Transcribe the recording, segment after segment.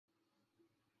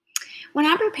When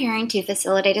I'm preparing to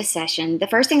facilitate a session, the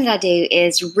first thing that I do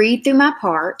is read through my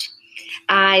part.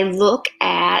 I look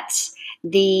at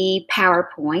the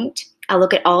PowerPoint. I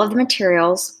look at all of the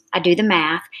materials. I do the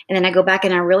math, and then I go back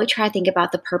and I really try to think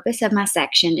about the purpose of my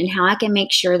section and how I can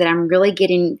make sure that I'm really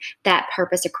getting that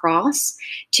purpose across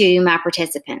to my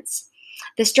participants.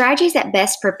 The strategies that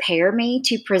best prepare me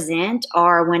to present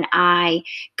are when I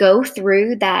go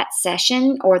through that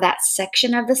session or that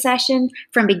section of the session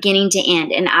from beginning to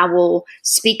end, and I will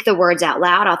speak the words out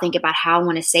loud. I'll think about how I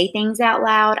want to say things out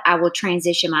loud. I will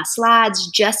transition my slides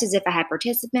just as if I had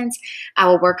participants. I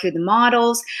will work through the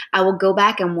models. I will go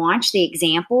back and watch the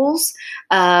examples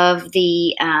of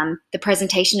the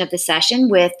presentation of the session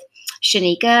with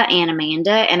Shanika and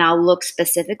Amanda, and I'll look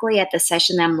specifically at the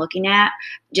session that I'm looking at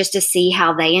just to see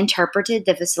how they interpreted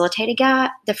the facilitator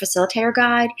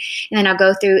guide, and then I'll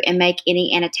go through and make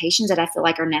any annotations that I feel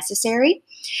like are necessary.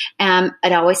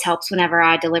 It always helps whenever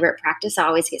I deliberate practice. I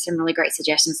always get some really great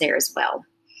suggestions there as well.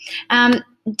 Um,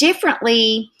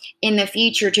 Differently in the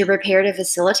future to prepare to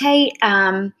facilitate,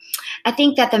 I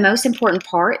think that the most important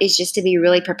part is just to be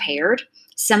really prepared.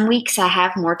 Some weeks I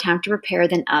have more time to prepare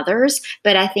than others,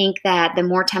 but I think that the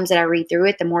more times that I read through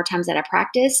it, the more times that I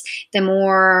practice, the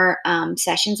more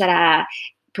sessions that I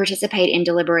participate in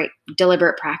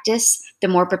deliberate practice, the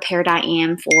more prepared I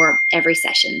am for every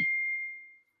session.